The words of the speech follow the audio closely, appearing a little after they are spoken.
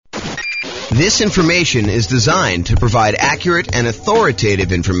This information is designed to provide accurate and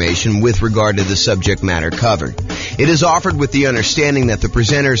authoritative information with regard to the subject matter covered. It is offered with the understanding that the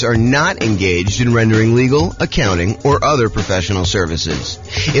presenters are not engaged in rendering legal, accounting, or other professional services.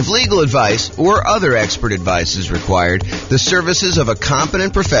 If legal advice or other expert advice is required, the services of a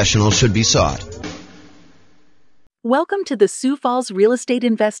competent professional should be sought. Welcome to the Sioux Falls Real Estate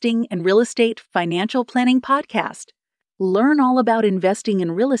Investing and Real Estate Financial Planning Podcast. Learn all about investing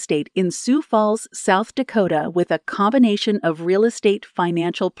in real estate in Sioux Falls, South Dakota with a combination of real estate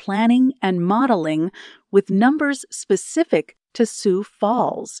financial planning and modeling with numbers specific to Sioux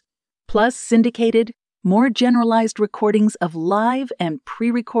Falls, plus syndicated, more generalized recordings of live and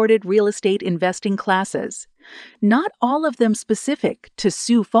pre-recorded real estate investing classes, not all of them specific to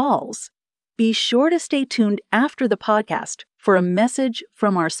Sioux Falls. Be sure to stay tuned after the podcast for a message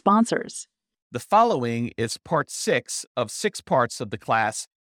from our sponsors. The following is part 6 of 6 parts of the class,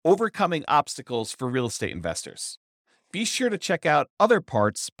 Overcoming Obstacles for Real Estate Investors. Be sure to check out other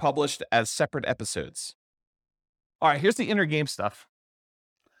parts published as separate episodes. All right, here's the inner game stuff.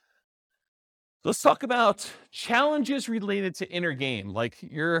 Let's talk about challenges related to inner game, like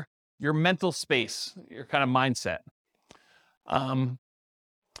your mental space, your kind of mindset.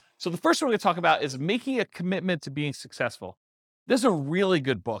 So the first one we're going to talk about is making a commitment to being successful. This is a really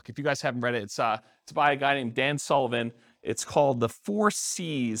good book. If you guys haven't read it, it's by a guy named Dan Sullivan. It's called The 4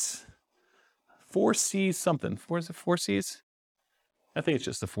 C's. 4 C's something. Is it 4 C's? I think it's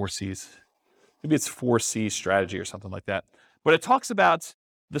just the 4 C's. Maybe it's 4 C strategy or something like that. But it talks about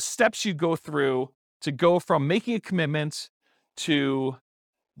the steps you go through to go from making a commitment to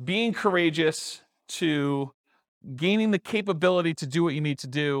being courageous to gaining the capability to do what you need to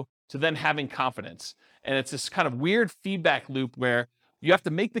do to then having confidence. And it's this kind of weird feedback loop where you have to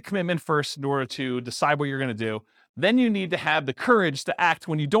make the commitment first in order to decide what you're going to do. Then you need to have the courage to act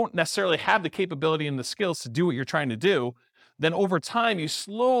when you don't necessarily have the capability and the skills to do what you're trying to do. Then over time, you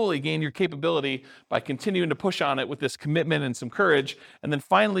slowly gain your capability by continuing to push on it with this commitment and some courage. And then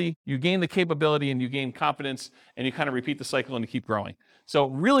finally, you gain the capability and you gain confidence and you kind of repeat the cycle and you keep growing. So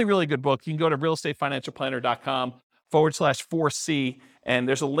really, really good book. You can go to realestateFinancialPlanner.com/4C, and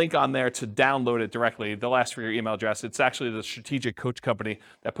there's a link on there to download it directly. They'll ask for your email address. It's actually the Strategic Coach Company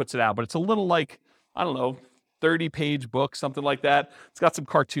that puts it out, but it's a little like, 30-page book, something like that. It's got some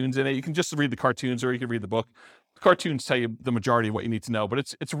cartoons in it. You can just read the cartoons or you can read the book. The cartoons tell you the majority of what you need to know, but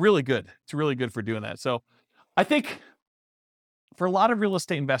it's really good. It's really good for doing that. So I think for a lot of real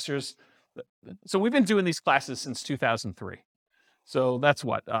estate investors, so we've been doing these classes since 2003. So that's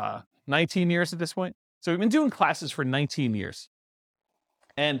 19 years at this point? So we've been doing classes for 19 years.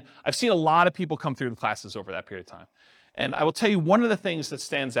 And I've seen a lot of people come through the classes over that period of time. And I will tell you, one of the things that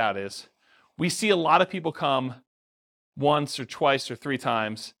stands out is we see a lot of people come once or twice or 3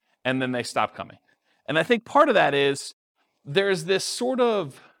 times, and then they stop coming. And I think part of that is there's this sort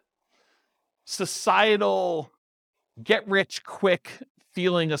of societal get-rich-quick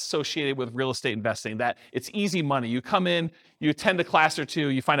feeling associated with real estate investing, that it's easy money. You come in, you attend a class or 2,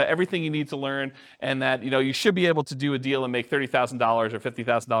 you find out everything you need to learn, and that you should be able to do a deal and make $30,000 or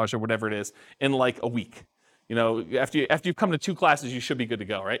 $50,000 or whatever it is in like a week. After you've come to 2 classes, you should be good to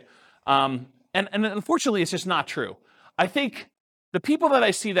go, right? And unfortunately, it's just not true. I think the people that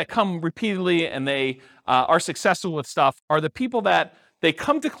I see that come repeatedly and they are successful with stuff are the people that they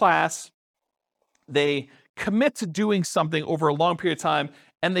come to class, they commit to doing something over a long period of time,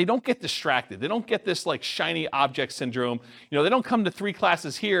 and they don't get distracted. They don't get this like shiny object syndrome. They don't come to 3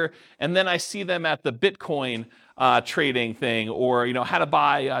 classes here, and then I see them at the Bitcoin trading thing, or how to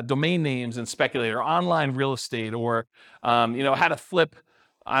buy domain names and speculate, or online real estate, or how to flip,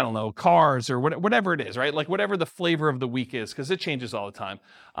 cars, or whatever it is, right? Like whatever the flavor of the week is, because it changes all the time.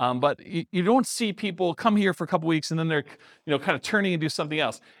 But you don't see people come here for a couple weeks and then they're, kind of turning and do something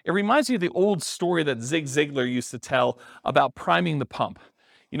else. It reminds me of the old story that Zig Ziglar used to tell about priming the pump.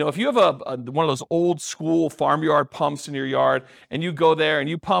 If you have one of those old school farmyard pumps in your yard and you go there and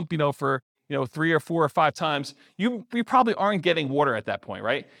you pump, for 3 or 4 or 5 times, you probably aren't getting water at that point,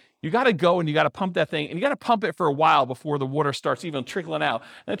 right? You got to go and you got to pump that thing, and you got to pump it for a while before the water starts even trickling out.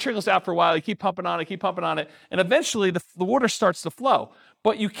 And it trickles out for a while. You keep pumping on it, and eventually the water starts to flow.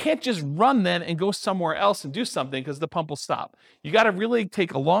 But you can't just run then and go somewhere else and do something because the pump will stop. You got to really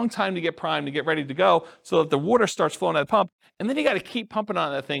take a long time to get primed, to get ready to go, so that the water starts flowing out of the pump. And then you got to keep pumping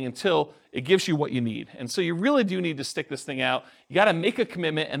on that thing until it gives you what you need. And so you really do need to stick this thing out. You got to make a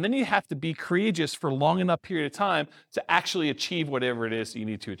commitment, and then you have to be courageous for a long enough period of time to actually achieve whatever it is that you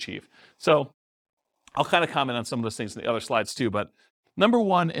need to achieve. So I'll kind of comment on some of those things in the other slides too. But number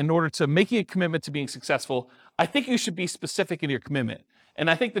one, in order to making a commitment to being successful, I think you should be specific in your commitment. And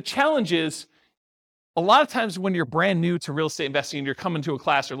I think the challenge is a lot of times when you're brand new to real estate investing and you're coming to a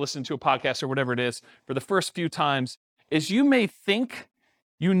class or listening to a podcast or whatever it is for the first few times, is you may think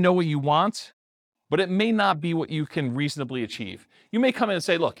you know what you want, but it may not be what you can reasonably achieve. You may come in and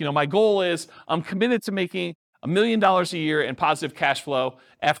say, look, my goal is I'm committed to making $1 million a year in positive cash flow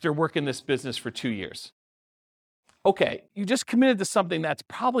after working this business for 2 years. Okay, you just committed to something that's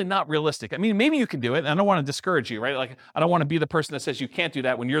probably not realistic. I mean, maybe you can do it, and I don't want to discourage you, right? Like, I don't want to be the person that says you can't do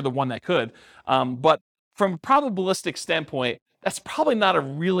that when you're the one that could. But from a probabilistic standpoint, that's probably not a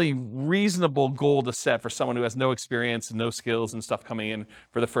really reasonable goal to set for someone who has no experience and no skills and stuff coming in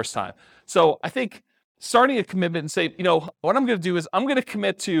for the first time. So I think starting a commitment and say, what I'm going to do is I'm going to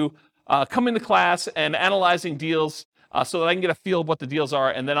commit to coming to class and analyzing deals so that I can get a feel of what the deals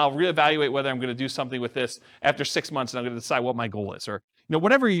are, and then I'll reevaluate whether I'm going to do something with this after 6 months, and I'm going to decide what my goal is, or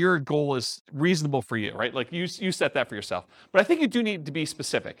whatever your goal is reasonable for you, right? Like you set that for yourself. But I think you do need to be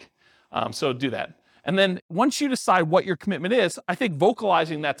specific, so do that. And then once you decide what your commitment is, I think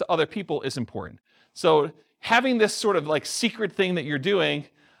vocalizing that to other people is important. So having this sort of like secret thing that you're doing,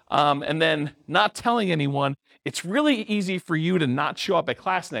 and then not telling anyone, it's really easy for you to not show up at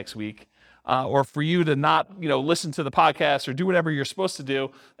class next week. Or for you to not, listen to the podcast or do whatever you're supposed to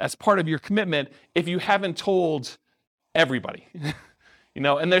do as part of your commitment if you haven't told everybody.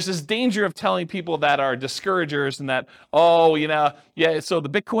 And there's this danger of telling people that are discouragers and that, so the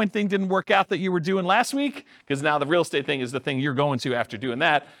Bitcoin thing didn't work out that you were doing last week, because now the real estate thing is the thing you're going to after doing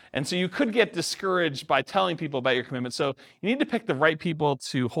that. And so you could get discouraged by telling people about your commitment. So you need to pick the right people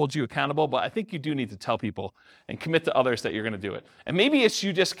to hold you accountable, but I think you do need to tell people and commit to others that you're going to do it. And maybe it's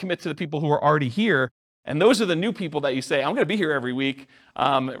you just commit to the people who are already here, and those are the new people that you say, I'm going to be here every week,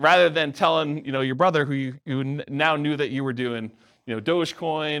 rather than telling, your brother who you now knew that you were doing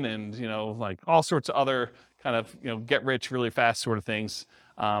Dogecoin and, like all sorts of other kind of, get rich really fast sort of things,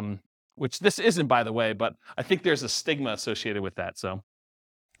 which this isn't, by the way, but I think there's a stigma associated with that. So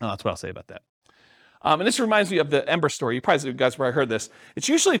that's what I'll say about that. And this reminds me of the Ember story. You probably guys where I heard this. It's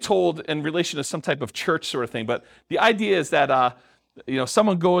usually told in relation to some type of church sort of thing, but the idea is that,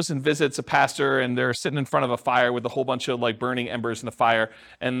 someone goes and visits a pastor and they're sitting in front of a fire with a whole bunch of like burning embers in the fire.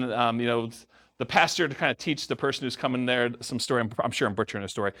 And, the pastor, to kind of teach the person who's coming there some story, I'm sure I'm butchering a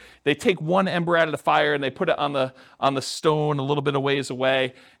story. They take one ember out of the fire and they put it on the stone a little bit of ways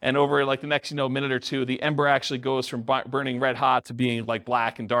away, and over like the next minute or two, the ember actually goes from burning red hot to being like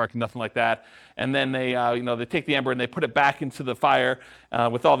black and dark and nothing like that. And then they they take the ember and they put it back into the fire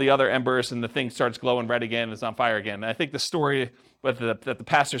with all the other embers, and the thing starts glowing red again and it's on fire again. And I think the story that the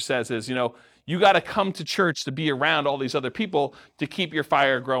pastor says is, you got to come to church to be around all these other people to keep your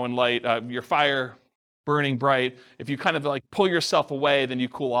fire growing light, your fire burning bright. If you kind of like pull yourself away, then you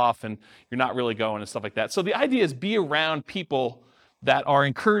cool off and you're not really going and stuff like that. So the idea is be around people that are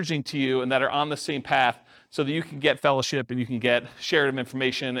encouraging to you and that are on the same path, so that you can get fellowship and you can get shared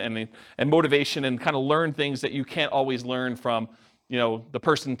information and motivation and kind of learn things that you can't always learn from, the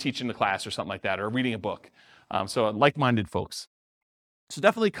person teaching the class or something like that, or reading a book. So like-minded folks. So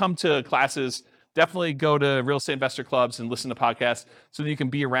definitely come to classes, definitely go to real estate investor clubs and listen to podcasts so that you can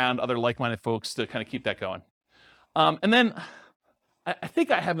be around other like-minded folks to kind of keep that going. And then I think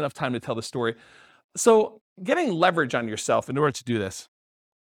I have enough time to tell the story. So getting leverage on yourself in order to do this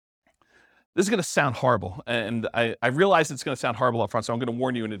is going to sound horrible. And I realize it's going to sound horrible up front, so I'm going to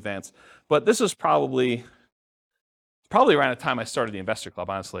warn you in advance. But this was probably around the time I started the investor club,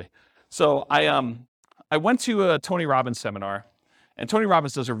 honestly. So I went to a Tony Robbins seminar. And Tony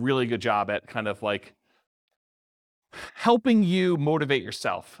Robbins does a really good job at kind of like helping you motivate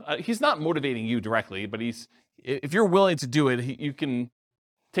yourself. He's not motivating you directly, but if you're willing to do it, you can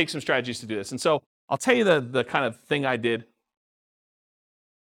take some strategies to do this. And so I'll tell you the kind of thing I did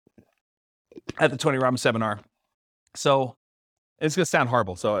at the Tony Robbins seminar. So it's going to sound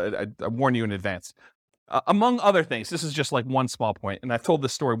horrible, so I warn you in advance. Among other things, this is just like one small point, and I've told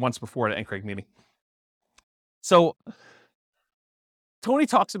this story once before at an NCRAG meeting. So Tony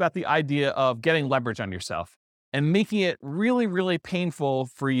talks about the idea of getting leverage on yourself and making it really, really painful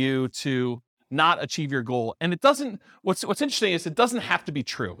for you to not achieve your goal. And it doesn't, what's interesting is it doesn't have to be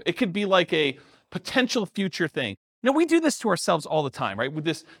true. It could be like a potential future thing. We do this to ourselves all the time, right? With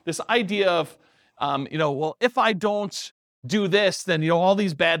this idea of, well, if I don't do this, then, all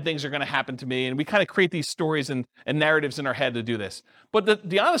these bad things are going to happen to me. And we kind of create these stories and narratives in our head to do this. But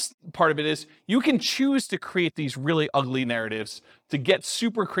the honest part of it is you can choose to create these really ugly narratives to get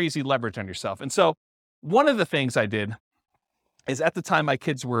super crazy leverage on yourself. And so one of the things I did is, at the time my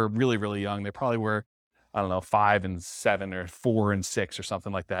kids were really, really young. They probably were, 5 and 7 or 4 and 6 or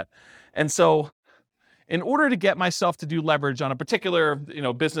something like that. And so in order to get myself to do leverage on a particular,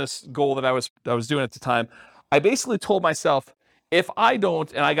 business goal that I was doing at the time, I basically told myself, if I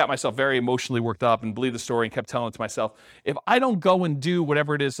don't, and I got myself very emotionally worked up and believed the story and kept telling it to myself, if I don't go and do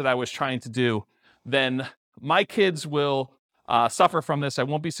whatever it is that I was trying to do, then my kids will suffer from this. I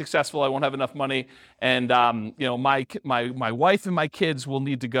won't be successful. I won't have enough money. And, my wife and my kids will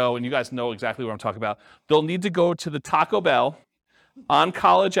need to go, and you guys know exactly what I'm talking about. They'll need to go to the Taco Bell on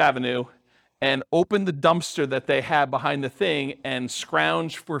College Avenue and open the dumpster that they have behind the thing and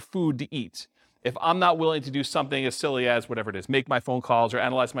scrounge for food to eat. If I'm not willing to do something as silly as whatever it is, make my phone calls or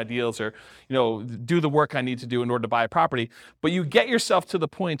analyze my deals or, do the work I need to do in order to buy a property, but you get yourself to the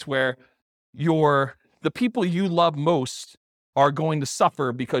point where the people you love most are going to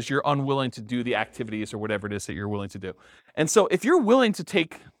suffer because you're unwilling to do the activities or whatever it is that you're willing to do. And so if you're willing to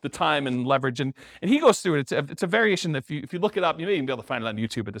take the time and leverage, and he goes through it, it's a variation. If you look it up, you may even be able to find it on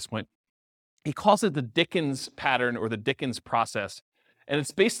YouTube at this point. He calls it the Dickens pattern or the Dickens process. And it's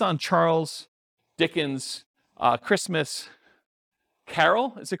based on Charles Dickens' Christmas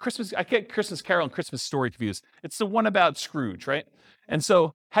Carol. Is it Christmas? I get Christmas Carol and Christmas Story confused. It's the one about Scrooge, right? And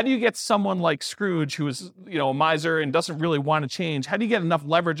so how do you get someone like Scrooge, who is, a miser and doesn't really want to change, how do you get enough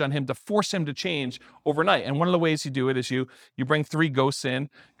leverage on him to force him to change overnight? And one of the ways you do it is you bring 3 ghosts in,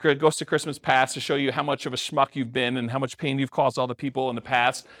 Ghost of Christmas Past, to show you how much of a schmuck you've been and how much pain you've caused all the people in the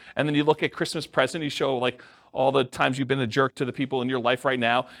past. And then you look at Christmas Present, you show like all the times you've been a jerk to the people in your life right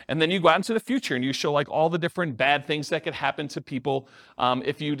now. And then you go out into the future and you show like all the different bad things that could happen to people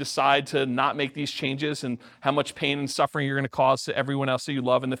if you decide to not make these changes, and how much pain and suffering you're going to cause to everyone else that you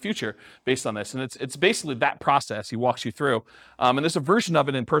love in the future based on this. And it's basically that process he walks you through. And there's a version of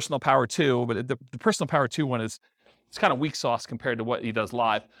it in Personal Power 2, but the Personal Power 2 one it's kind of weak sauce compared to what he does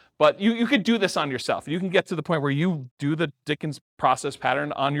live. But you could do this on yourself. You can get to the point where you do the Dickens process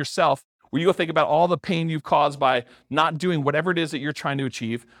pattern on yourself, where you go think about all the pain you've caused by not doing whatever it is that you're trying to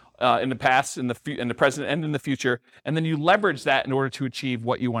achieve in the past, in the present, and in the future, and then you leverage that in order to achieve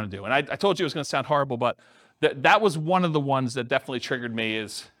what you want to do. And I told you it was going to sound horrible, but that was one of the ones that definitely triggered me,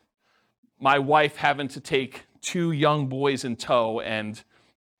 is my wife having to take 2 young boys in tow and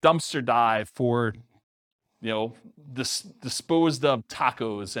dumpster dive for, disposed of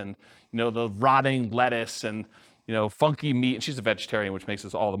tacos and, the rotting lettuce and, funky meat. And she's a vegetarian, which makes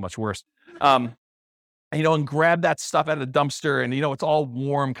this all the much worse. And grab that stuff out of the dumpster, and, it's all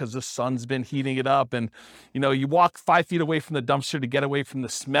warm because the sun's been heating it up. And, you walk 5 feet away from the dumpster to get away from the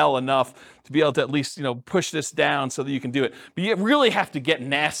smell enough to be able to at least, push this down so that you can do it. But you really have to get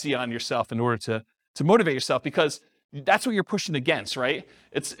nasty on yourself in order to motivate yourself, because that's what you're pushing against, right?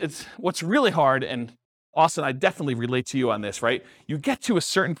 It's what's really hard. And Austin, I definitely relate to you on this, right? You get to a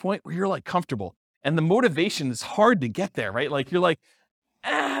certain point where you're like comfortable, and the motivation is hard to get there, right? Like you're like,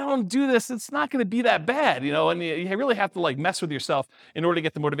 I don't do this, it's not going to be that bad, and you really have to like mess with yourself in order to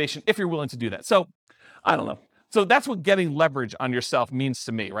get the motivation if you're willing to do that. So I don't know. So that's what getting leverage on yourself means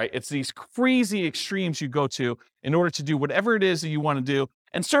to me, right? It's these crazy extremes you go to in order to do whatever it is that you want to do.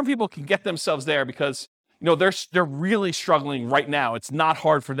 And certain people can get themselves there because, they're really struggling right now. It's not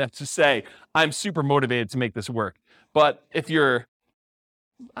hard for them to say, I'm super motivated to make this work. But if you're,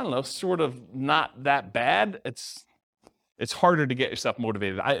 sort of not that bad, it's harder to get yourself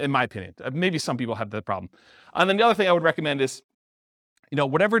motivated, in my opinion. Maybe some people have that problem. And then the other thing I would recommend is,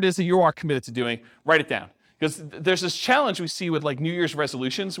 whatever it is that you are committed to doing, write it down. Because there's this challenge we see with like New Year's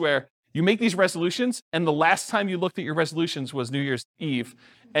resolutions, where you make these resolutions, and the last time you looked at your resolutions was New Year's Eve,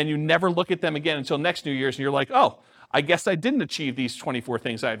 and you never look at them again until next New Year's, and you're like, oh, I guess I didn't achieve these 24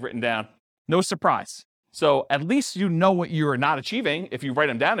 things I had written down. No surprise. So at least you know what you are not achieving if you write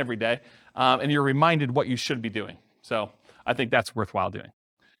them down every day, and you're reminded what you should be doing. So I think that's worthwhile doing.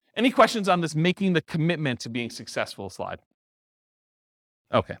 Any questions on this making the commitment to being successful slide?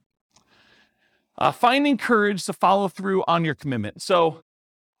 Okay. Finding courage to follow through on your commitment. So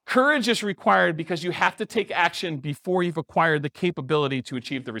courage is required because you have to take action before you've acquired the capability to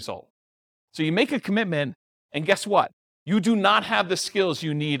achieve the result. So you make a commitment, and guess what? You do not have the skills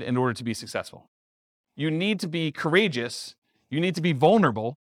you need in order to be successful. You need to be courageous. You need to be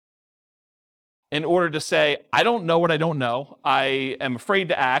vulnerable in order to say, I don't know what I don't know. I am afraid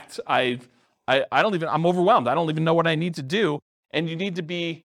to act. I'm overwhelmed. I don't even know what I need to do. And you need to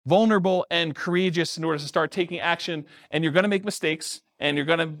be vulnerable and courageous in order to start taking action. And you're going to make mistakes, and you're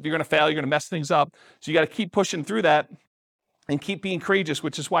going to fail. You're going to mess things up. So you got to keep pushing through that and keep being courageous,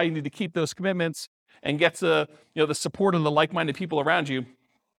 which is why you need to keep those commitments and get to, the support of the like-minded people around you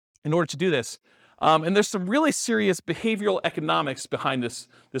in order to do this. And there's some really serious behavioral economics behind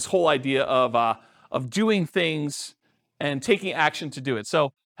this whole idea of doing things and taking action to do it.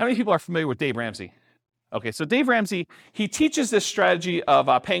 So how many people are familiar with Dave Ramsey? Okay, so Dave Ramsey, he teaches this strategy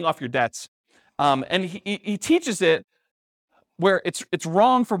of paying off your debts. And he teaches it where it's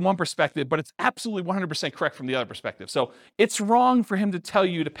wrong from one perspective, but it's absolutely 100% correct from the other perspective. So it's wrong for him to tell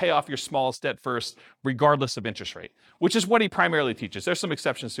you to pay off your smallest debt first, regardless of interest rate, which is what he primarily teaches. There's some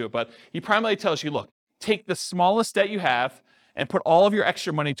exceptions to it, but he primarily tells you, look, take the smallest debt you have and put all of your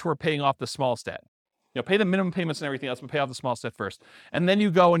extra money toward paying off the smallest debt. Pay the minimum payments and everything else, but pay off the smallest debt first. And then you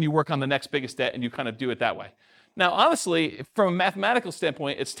go and you work on the next biggest debt and you kind of do it that way. Now, honestly, from a mathematical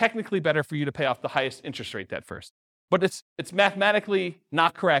standpoint, it's technically better for you to pay off the highest interest rate debt first. But it's mathematically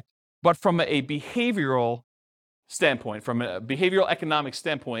not correct. But from a behavioral standpoint, from a behavioral economic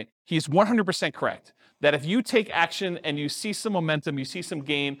standpoint, he's 100% correct. That if you take action and you see some momentum, you see some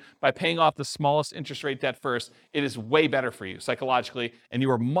gain by paying off the smallest interest rate debt first, it is way better for you psychologically, and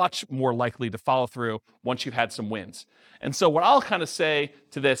you are much more likely to follow through once you've had some wins. And so what I'll kind of say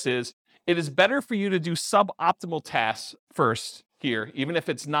to this is, it is better for you to do suboptimal tasks first here, even if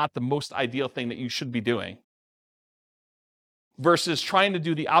it's not the most ideal thing that you should be doing, versus trying to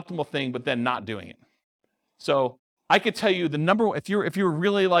do the optimal thing but then not doing it. So I could tell you the number, if you're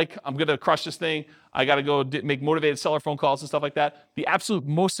really like, I'm going to crush this thing, I got to go make motivated seller phone calls and stuff like that, the absolute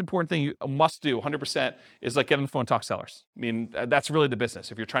most important thing you must do 100% is like get on the phone and talk to sellers. I mean, that's really the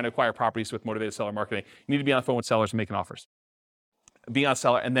business. If you're trying to acquire properties with motivated seller marketing, you need to be on the phone with sellers and making offers. Being on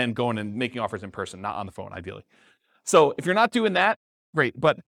seller and then going and making offers in person, not on the phone, ideally. So if you're not doing that, great.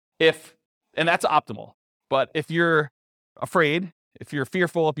 And that's optimal. But if you're afraid, if you're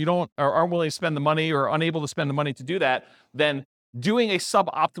fearful, if you aren't willing to spend the money or unable to spend the money to do that, then doing a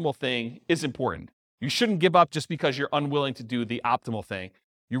suboptimal thing is important. You shouldn't give up just because you're unwilling to do the optimal thing.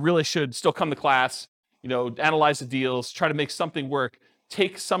 You really should still come to class, analyze the deals, try to make something work,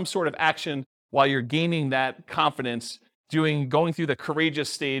 take some sort of action while you're gaining that confidence, going through the courageous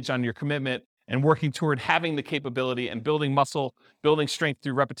stage on your commitment and working toward having the capability and building muscle, building strength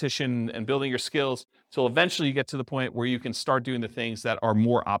through repetition and building your skills till eventually you get to the point where you can start doing the things that are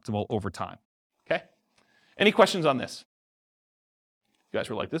more optimal over time. Okay? Any questions on this? You guys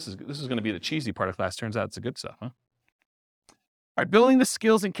were like, this is going to be the cheesy part of class. Turns out it's the good stuff, huh? All right, building the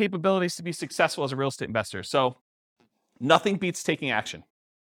skills and capabilities to be successful as a real estate investor. So nothing beats taking action.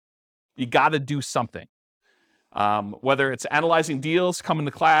 You got to do something. Whether it's analyzing deals, coming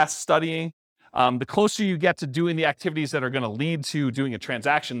to class, studying, the closer you get to doing the activities that are going to lead to doing a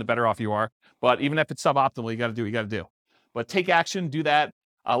transaction, the better off you are. But even if it's suboptimal, you got to do what you got to do. But take action, do that.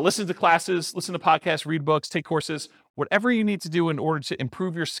 Listen to classes, listen to podcasts, read books, take courses, whatever you need to do in order to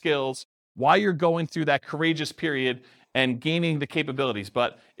improve your skills while you're going through that courageous period and gaining the capabilities.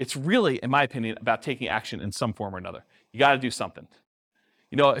 But it's really, in my opinion, about taking action in some form or another. You got to do something.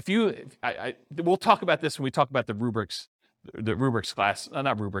 We'll talk about this when we talk about the rubrics class,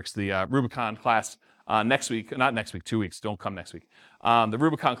 not rubrics, the Rubicon class next week, not next week, 2 weeks, don't come next week. The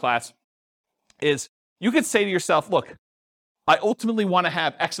Rubicon class is, you could say to yourself, look, I ultimately want to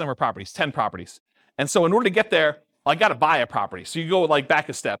have X number of properties, 10 properties. And so in order to get there, I got to buy a property. So you go back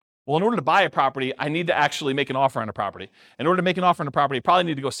a step. Well, in order to buy a property, I need to actually make an offer on a property. In order to make an offer on a property, I probably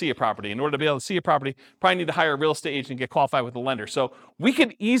need to go see a property. In order to be able to see a property, probably need to hire a real estate agent and get qualified with a lender. So we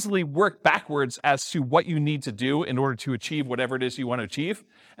can easily work backwards as to what you need to do in order to achieve whatever it is you want to achieve.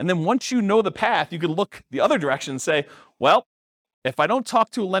 And then once you know the path, you can look the other direction and say, well, if I don't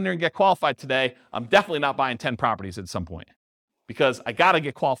talk to a lender and get qualified today, I'm definitely not buying 10 properties at some point because I got to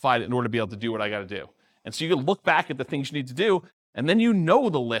get qualified in order to be able to do what I got to do. And so you can look back at the things you need to do, and then you know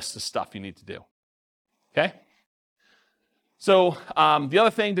the list of stuff you need to do, okay? So the other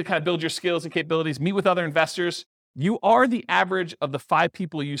thing to kind of build your skills and capabilities, meet with other investors. You are the average of the 5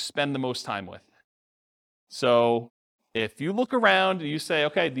 people you spend the most time with. So if you look around and you say,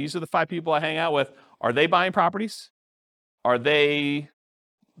 okay, these are the 5 people I hang out with, are they buying properties? Are they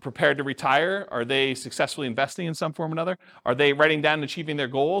prepared to retire? Are they successfully investing in some form or another? Are they writing down and achieving their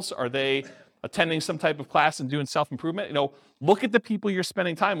goals? Are they attending some type of class and doing self-improvement? Look at the people you're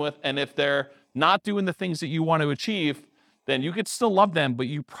spending time with, and if they're not doing the things that you want to achieve, then you could still love them, but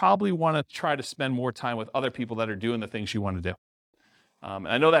you probably want to try to spend more time with other people that are doing the things you want to do. And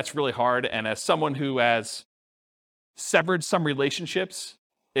I know that's really hard, and as someone who has severed some relationships,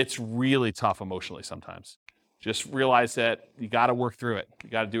 it's really tough emotionally sometimes. Just realize that you got to work through it.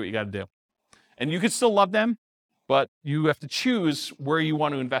 You got to do what you got to do. And you can still love them, but you have to choose where you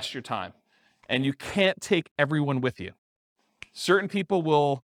want to invest your time. And you can't take everyone with you. Certain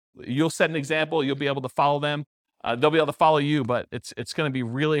people you'll set an example, you'll be able to follow them. They'll be able to follow you, but it's going to be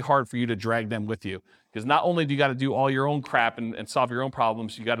really hard for you to drag them with you. Because not only do you got to do all your own crap and solve your own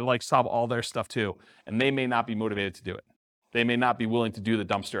problems, you got to solve all their stuff too. And they may not be motivated to do it. They may not be willing to do the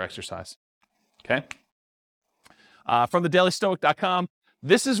dumpster exercise. Okay? From thedailystoic.com,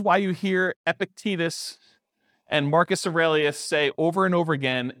 this is why you hear Epictetus and Marcus Aurelius say over and over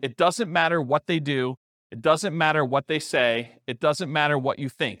again, it doesn't matter what they do, it doesn't matter what they say, it doesn't matter what you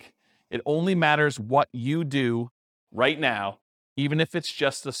think. It only matters what you do right now, even if it's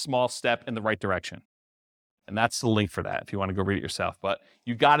just a small step in the right direction. And that's the link for that if you want to go read it yourself. But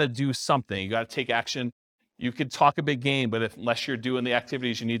you got to do something. You got to take action. You could talk a big game, but unless you're doing the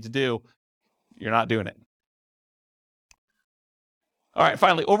activities you need to do, you're not doing it. All right,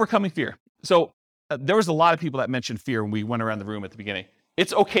 finally, overcoming fear. So there was a lot of people that mentioned fear when we went around the room at the beginning.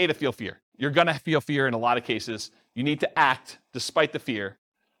 It's okay to feel fear. You're going to feel fear in a lot of cases. You need to act despite the fear.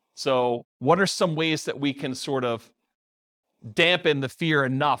 So what are some ways that we can sort of dampen the fear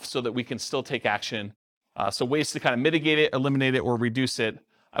enough so that we can still take action? So ways to kind of mitigate it, eliminate it, or reduce it.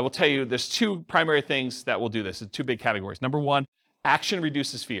 I will tell you there's two primary things that will do this. It's two big categories. Number one, action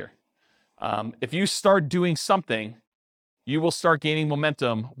reduces fear. If you start doing something, you will start gaining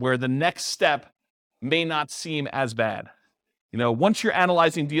momentum where the next step may not seem as bad. Once you're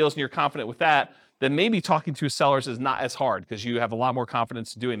analyzing deals and you're confident with that, then maybe talking to sellers is not as hard because you have a lot more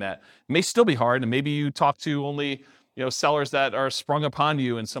confidence in doing that. It may still be hard, and maybe you talk to only sellers that are sprung upon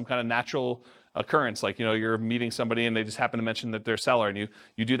you in some kind of natural occurrence, like you're meeting somebody and they just happen to mention that they're a seller, and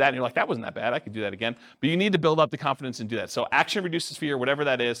you do that and you're like, that wasn't that bad, I could do that again. But you need to build up the confidence and do that. So action reduces fear, whatever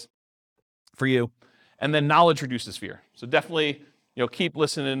that is for you. And then knowledge reduces fear. So definitely keep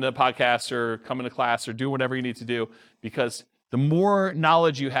listening to podcasts or coming to class or do whatever you need to do, because the more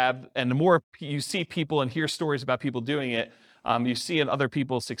knowledge you have and the more you see people and hear stories about people doing it, you see and other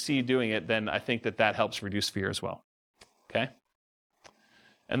people succeed doing it, then I think that helps reduce fear as well. Okay?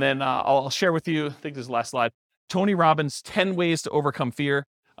 And then I'll share with you, I think this is the last slide, Tony Robbins' 10 ways to overcome fear.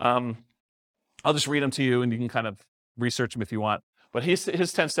 I'll just read them to you and you can kind of research them if you want. But his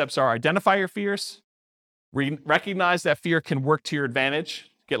 10 steps are: identify your fears, recognize that fear can work to your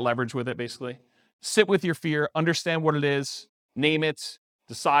advantage, get leverage with it basically. Sit with your fear, understand what it is, name it,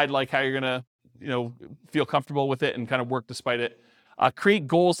 decide how you're gonna feel comfortable with it and kind of work despite it. Create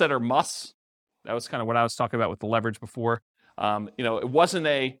goals that are musts. That was kind of what I was talking about with the leverage before. It wasn't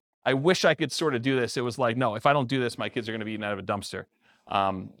I wish I could sort of do this. It was like, no, if I don't do this, my kids are going to be eaten out of a dumpster.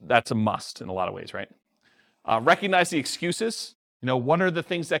 That's a must in a lot of ways, right? Recognize the excuses. What are the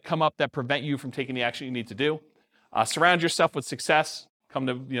things that come up that prevent you from taking the action you need to do? Surround yourself with success. Come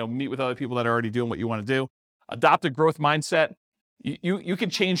to, meet with other people that are already doing what you want to do. Adopt a growth mindset. You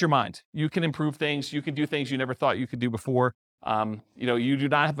can change your mind. You can improve things. You can do things you never thought you could do before. You do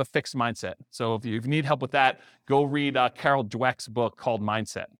not have a fixed mindset. So if you need help with that, go read Carol Dweck's book called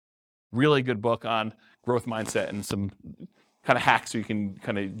Mindset. Really good book on growth mindset and some kind of hacks so you can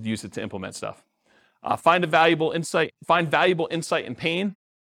kind of use it to implement stuff. Find valuable insight in pain.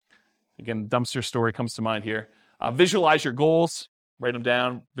 Again, dumpster story comes to mind here. Visualize your goals, write them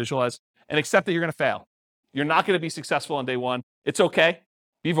down, visualize, and accept that you're going to fail. You're not going to be successful on day one. It's okay.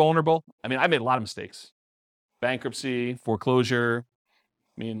 Be vulnerable. I made a lot of mistakes. Bankruptcy, foreclosure,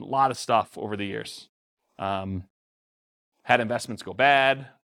 a lot of stuff over the years. Had investments go bad.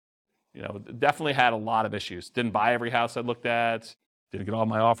 Definitely had a lot of issues. Didn't buy every house I looked at. Didn't get all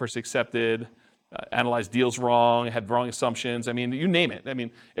my offers accepted. Analyzed deals wrong. Had wrong assumptions. You name it.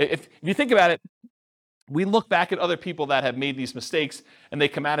 If you think about it, we look back at other people that have made these mistakes and they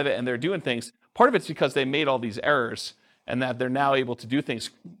come out of it and they're doing things. Part of it's because they made all these errors and that they're now able to do things,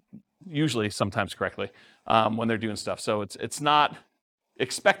 usually sometimes correctly, when they're doing stuff. So it's not,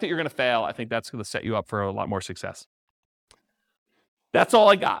 expect that you're going to fail. I think that's going to set you up for a lot more success. That's all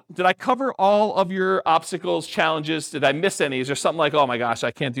I got. Did I cover all of your obstacles, challenges? Did I miss any? Is there something like, oh my gosh,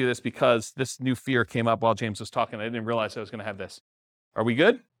 I can't do this because this new fear came up while James was talking. I didn't realize I was going to have this. Are we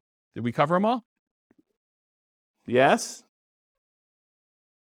good? Did we cover them all? Yes?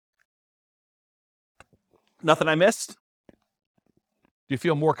 Nothing I missed? Do you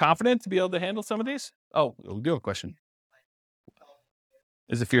feel more confident to be able to handle some of these? Oh, we do have a question.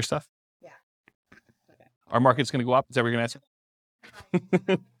 Is it fear stuff? Yeah. Okay. Our market's going to go up? Is that what you're going to answer?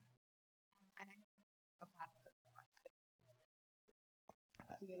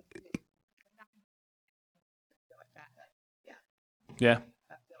 Yeah.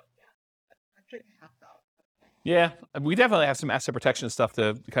 Yeah, we definitely have some asset protection stuff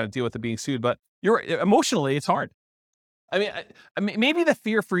to kind of deal with it being sued, but emotionally, it's hard. Maybe the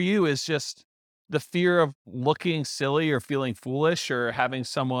fear for you is just the fear of looking silly or feeling foolish or having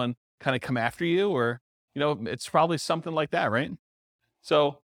someone kind of come after you, or, it's probably something like that, right?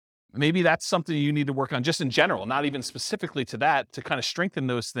 So maybe that's something you need to work on just in general, not even specifically to that, to kind of strengthen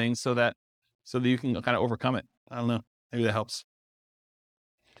those things so that you can kind of overcome it. I don't know. Maybe that helps.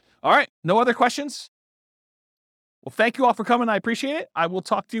 All right. No other questions? Well, thank you all for coming. I appreciate it. I will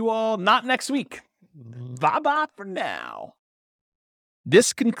talk to you all not next week. Bye-bye for now.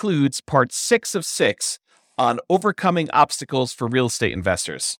 This concludes part 6 of 6 on overcoming obstacles for real estate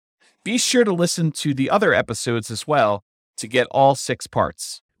investors. Be sure to listen to the other episodes as well to get all 6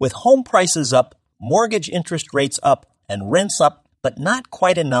 parts. With home prices up, mortgage interest rates up, and rents up, but not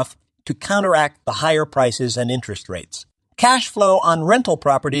quite enough to counteract the higher prices and interest rates. Cash flow on rental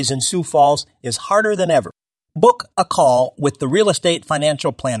properties in Sioux Falls is harder than ever. Book a call with the Real Estate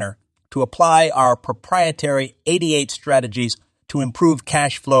Financial Planner to apply our proprietary 88 strategies to improve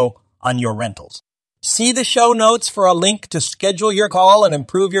cash flow on your rentals. See the show notes for a link to schedule your call and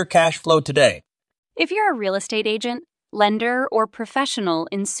improve your cash flow today. If you're a real estate agent, lender, or professional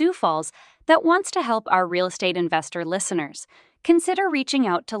in Sioux Falls that wants to help our real estate investor listeners, consider reaching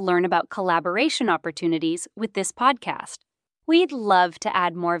out to learn about collaboration opportunities with this podcast. We'd love to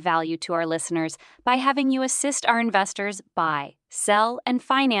add more value to our listeners by having you assist our investors buy, sell, and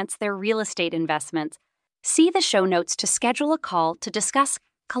finance their real estate investments. See the show notes to schedule a call to discuss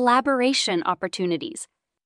collaboration opportunities.